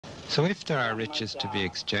So if there are riches to be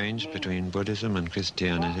exchanged between Buddhism and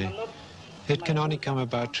Christianity, it can only come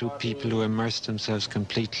about through people who immerse themselves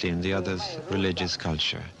completely in the other's religious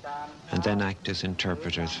culture and then act as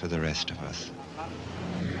interpreters for the rest of us.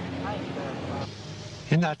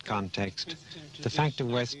 In that context, the fact of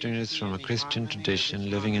Westerners from a Christian tradition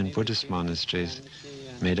living in Buddhist monasteries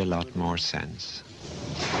made a lot more sense.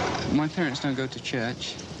 My parents don't go to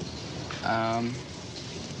church.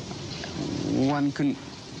 One couldn't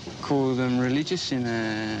call them religious in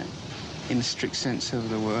a strict sense of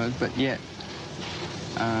the word, but yet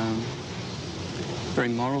very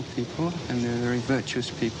moral people, and they're very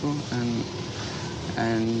virtuous people, and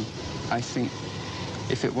I think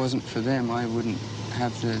if it wasn't for them, I wouldn't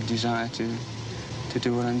have the desire to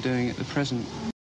do what I'm doing at the present.